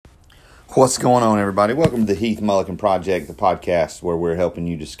What's going on, everybody? Welcome to the Heath Mulligan Project, the podcast where we're helping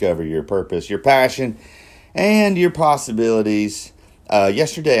you discover your purpose, your passion, and your possibilities.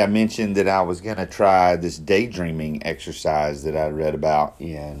 Yesterday, I mentioned that I was going to try this daydreaming exercise that I read about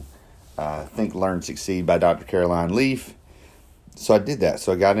in Think, Learn, Succeed by Dr. Caroline Leaf. So I did that.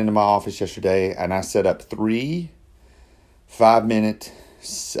 So I got into my office yesterday, and I set up 3 5-minute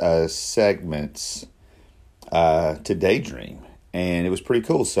segments to daydream. And it was pretty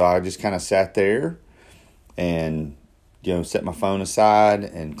cool. So I just kind of sat there and, set my phone aside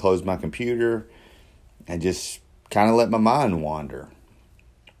and closed my computer and just kind of let my mind wander.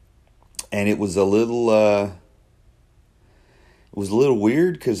 And it was a little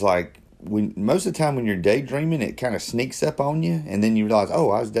weird because, most of the time when you're daydreaming, it kind of sneaks up on you, and then you realize, oh,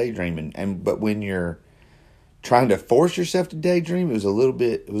 I was daydreaming. But when you're trying to force yourself to daydream, it was a little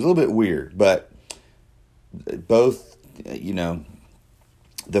bit weird. But both.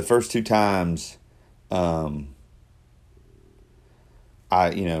 The first 2 times, I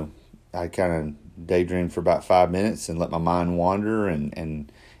kind of daydreamed for about 5 minutes and let my mind wander.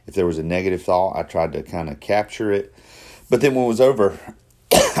 And if there was a negative thought, I tried to kind of capture it. But then when it was over,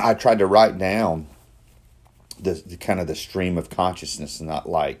 I tried to write down the kind of the stream of consciousness, not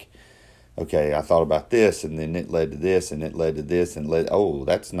like, okay, I thought about this and then it led to this and it led to this and oh,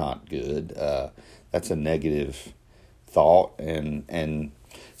 that's not good. That's a negative thought. And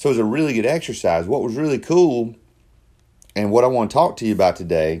so it was a really good exercise. What was really cool and what I want to talk to you about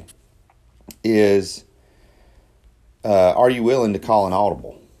today is, are you willing to call an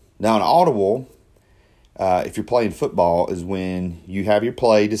audible? Now, an audible, if you're playing football, is when you have your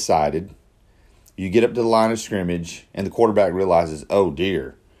play decided, you get up to the line of scrimmage, and the quarterback realizes, oh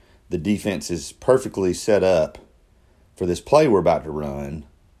dear, the defense is perfectly set up for this play we're about to run.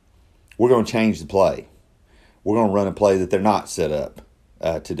 We're going to change the play. We're going to run a play that they're not set up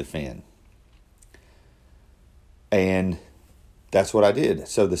to defend. And that's what I did.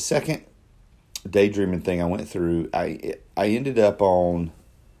 So the second daydreaming thing I went through, I ended up on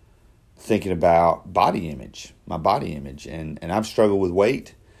thinking about body image, my body image. And I've struggled with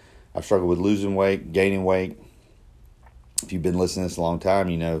weight. I've struggled with losing weight, gaining weight. If you've been listening to this a long time,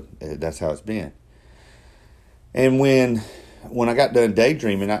 you know that's how it's been. And when I got done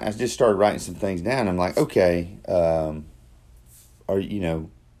daydreaming, I just started writing some things down. I'm like, okay,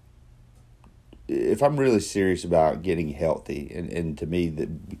 if I'm really serious about getting healthy, and to me that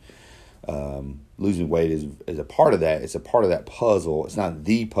losing weight is a part of that. It's a part of that puzzle. It's not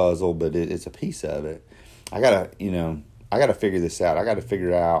the puzzle, but it's a piece of it. I gotta figure this out. I gotta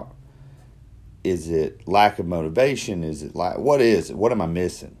figure out, is it lack of motivation? Is it what is it? What am I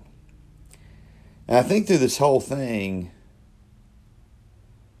missing? And I think through this whole thing,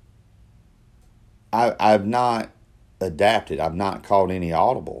 I've not adapted. I've not called any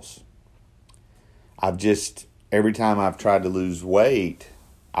audibles. I've just, every time I've tried to lose weight,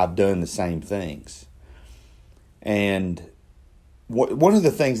 I've done the same things. And one of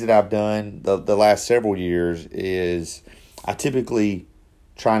the things that I've done the last several years is I typically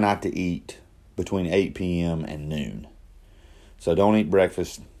try not to eat between 8 p.m. and noon. So I don't eat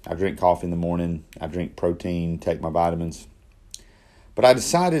breakfast. I drink coffee in the morning. I drink protein, take my vitamins. But I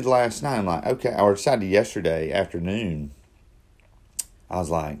decided last night, or decided yesterday afternoon, I was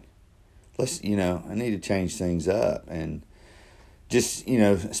like, I need to change things up. And just,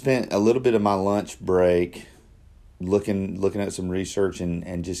 spent a little bit of my lunch break looking at some research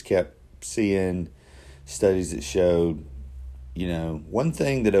and just kept seeing studies that showed, one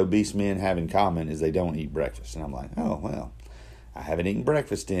thing that obese men have in common is they don't eat breakfast. And I'm like, oh, well, I haven't eaten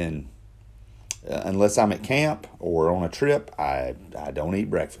breakfast unless I'm at camp or on a trip, I don't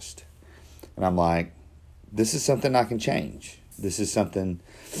eat breakfast. And I'm like, this is something I can change. This is something.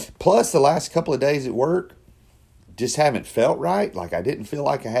 Plus, the last couple of days at work just haven't felt right. Like, I didn't feel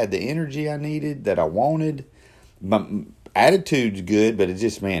like I had the energy I needed, that I wanted. My attitude's good, but it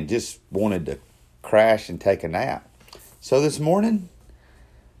just wanted to crash and take a nap. So this morning,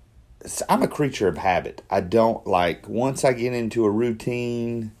 I'm a creature of habit. I don't once I get into a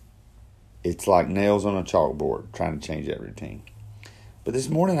routine, it's like nails on a chalkboard trying to change that routine. But this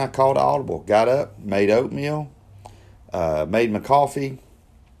morning I called audible. Got up, made oatmeal, made my coffee,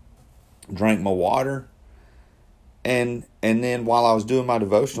 drank my water, and then while I was doing my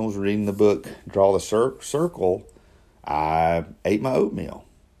devotionals, reading the book Draw the Circle, I ate my oatmeal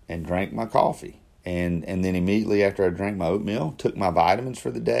and drank my coffee. And then immediately after I drank my oatmeal, took my vitamins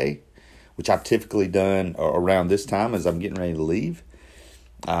for the day, which I've typically done around this time as I'm getting ready to leave.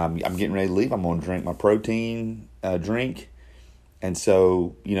 I'm getting ready to leave. I'm going to drink my protein drink. And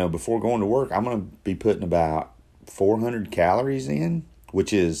so, before going to work, I'm going to be putting about 400 calories in,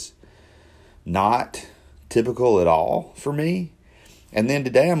 which is not typical at all for me. And then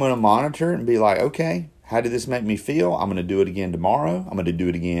today I'm going to monitor it and be like, okay, how did this make me feel? I'm going to do it again tomorrow. I'm going to do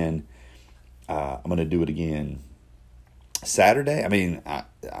it again. Saturday. I mean,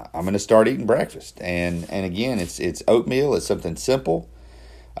 I'm going to start eating breakfast. And again, it's oatmeal. It's something simple.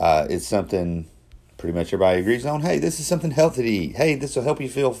 It's something pretty much everybody agrees on. Hey, this is something healthy to eat. Hey, this will help you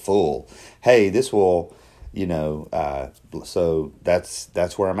feel full. Hey, this will, so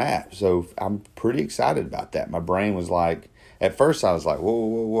that's where I'm at. So I'm pretty excited about that. My brain was like, at first I was like,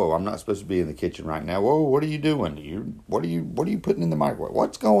 whoa, I'm not supposed to be in the kitchen right now. Whoa, what are you doing? What are you putting in the microwave?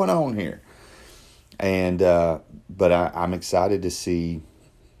 What's going on here? And, but I'm excited to see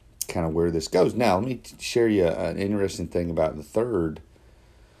kind of where this goes. Now, let me share you an interesting thing about the third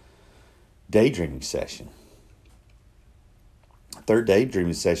daydreaming session. Third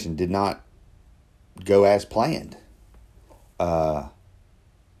daydreaming session did not go as planned. I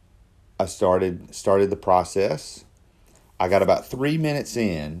started the process. I got about 3 minutes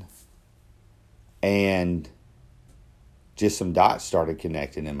in, and just some dots started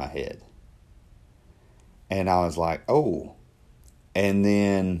connecting in my head. And I was like, oh. And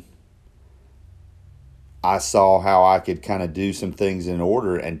then I saw how I could kind of do some things in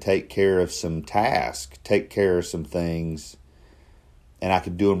order and take care of some tasks, take care of some things, and I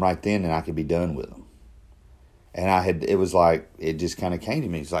could do them right then and I could be done with them. And it was like, it just kind of came to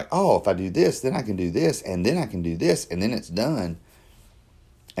me. It's like, oh, if I do this, then I can do this, and then I can do this, and then it's done.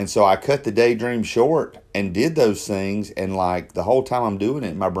 And so I cut the daydream short and did those things. And like the whole time I'm doing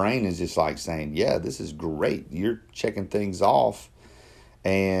it, my brain is just like saying, yeah, this is great. You're checking things off.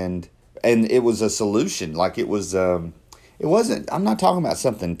 And it was a solution. Like it wasn't, I'm not talking about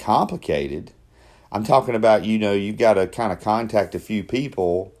something complicated. I'm talking about, you've got to kind of contact a few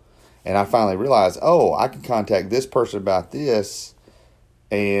people. And I finally realized, oh, I can contact this person about this,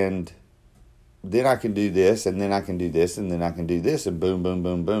 and then I can do this, and then I can do this, and then I can do this, and boom, boom,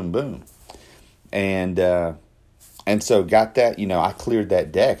 boom, boom, boom. And so got that, I cleared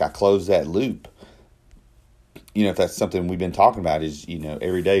that deck. I closed that loop. If that's something we've been talking about is,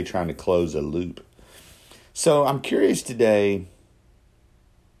 every day trying to close a loop. So I'm curious today,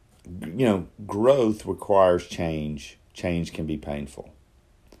 growth requires change. Change can be painful.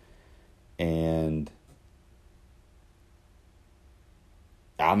 And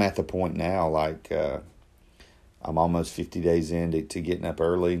I'm at the point now, like, I'm almost 50 days into getting up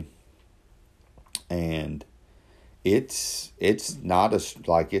early. And it's not,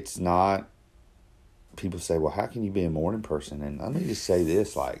 people say, well, how can you be a morning person? And let me just say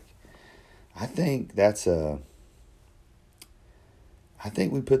this, like, I think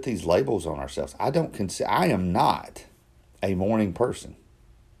we put these labels on ourselves. I am not a morning person.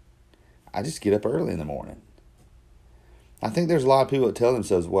 I just get up early in the morning. I think there's a lot of people that tell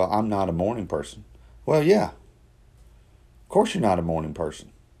themselves, well, I'm not a morning person. Well, yeah. Of course you're not a morning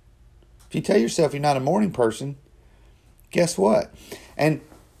person. If you tell yourself you're not a morning person, guess what? And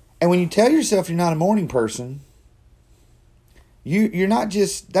when you tell yourself you're not a morning person,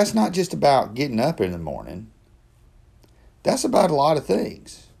 that's not just about getting up in the morning. That's about a lot of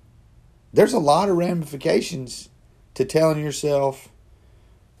things. There's a lot of ramifications to telling yourself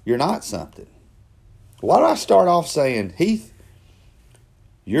you're not something. Why do I start off saying, Heath,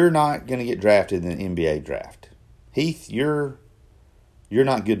 you're not going to get drafted in the NBA draft. Heath, you're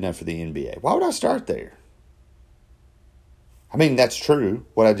not good enough for the NBA. Why would I start there? I mean, that's true,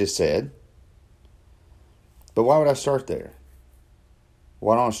 what I just said. But why would I start there?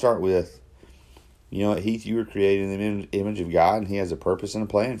 Why don't I start with, Heath, you were created in the image of God, and He has a purpose and a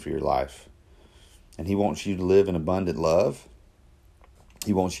plan for your life. And He wants you to live in abundant love.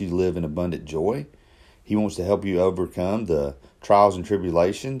 He wants you to live in abundant joy. He wants to help you overcome the trials and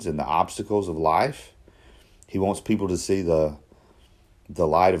tribulations and the obstacles of life. He wants people to see the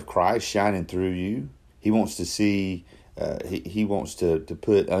light of Christ shining through you. He wants to see, he wants to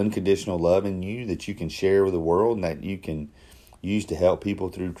put unconditional love in you that you can share with the world and that you can use to help people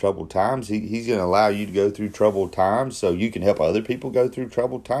through troubled times. He's going to allow you to go through troubled times so you can help other people go through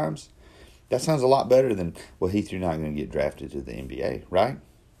troubled times. That sounds a lot better than, well, Heath, you're not going to get drafted to the NBA, right?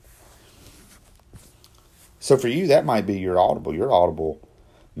 So for you, that might be your audible. Your audible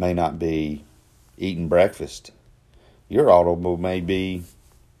may not be eating breakfast. Your audible may be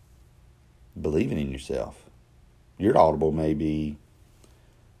believing in yourself. Your audible may be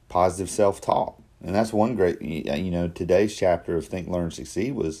positive self-talk. And that's one great, today's chapter of Think, Learn,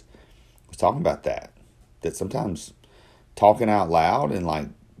 Succeed was talking about that. That sometimes talking out loud and like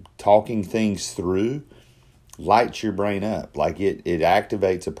talking things through lights your brain up. Like it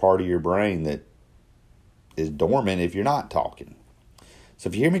activates a part of your brain that is dormant if you're not talking. So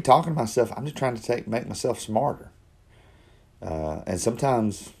if you hear me talking to myself, I'm just trying to make myself smarter. And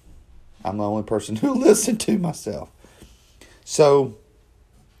sometimes I'm the only person who listens to myself. So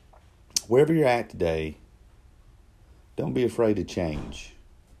wherever you're at today, don't be afraid to change.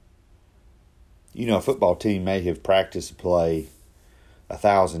 You know, a football team may have practiced a play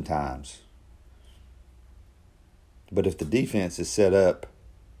 1,000 times. But if the defense is set up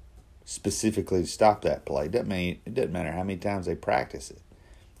specifically to stop that play, it doesn't matter how many times they practice it.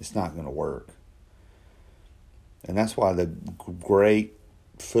 It's not going to work. And that's why the great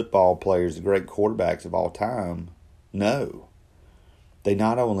football players, the great quarterbacks of all time know. They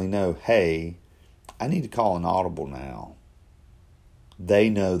not only know, hey, I need to call an audible now.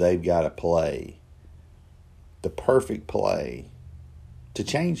 They know they've got to play the perfect play to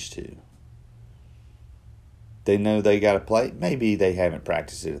change to. They know they got to play. Maybe they haven't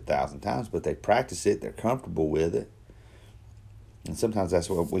practiced it 1,000 times, but they practice it. They're comfortable with it. And sometimes that's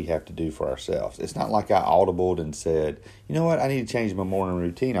what we have to do for ourselves. It's not like I audibled and said, you know what, I need to change my morning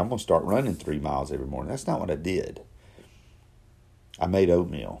routine. I'm going to start running 3 miles every morning. That's not what I did. I made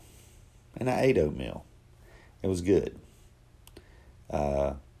oatmeal. And I ate oatmeal. It was good.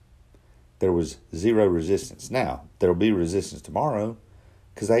 There was zero resistance. Now, there will be resistance tomorrow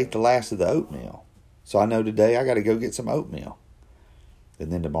because I ate the last of the oatmeal. So I know today I got to go get some oatmeal.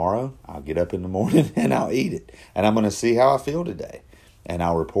 And then tomorrow, I'll get up in the morning and I'll eat it. And I'm going to see how I feel today. And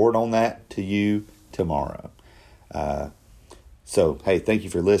I'll report on that to you tomorrow. So, hey, thank you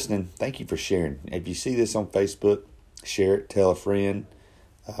for listening. Thank you for sharing. If you see this on Facebook, share it, tell a friend,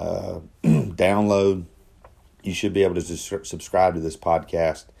 download. You should be able to subscribe to this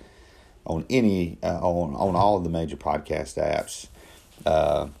podcast on on all of the major podcast apps.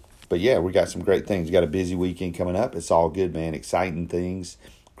 But yeah, we got some great things. We got a busy weekend coming up. It's all good, man. Exciting things.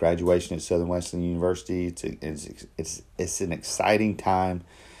 Graduation at Southern Wesleyan University. It's an exciting time.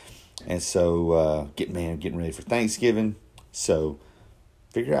 And so getting ready for Thanksgiving. So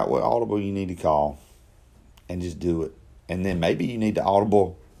figure out what audible you need to call and just do it. And then maybe you need to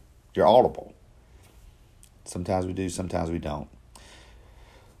audible your audible. Sometimes we do, sometimes we don't.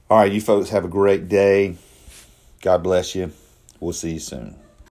 All right, you folks have a great day. God bless you. We'll see you soon.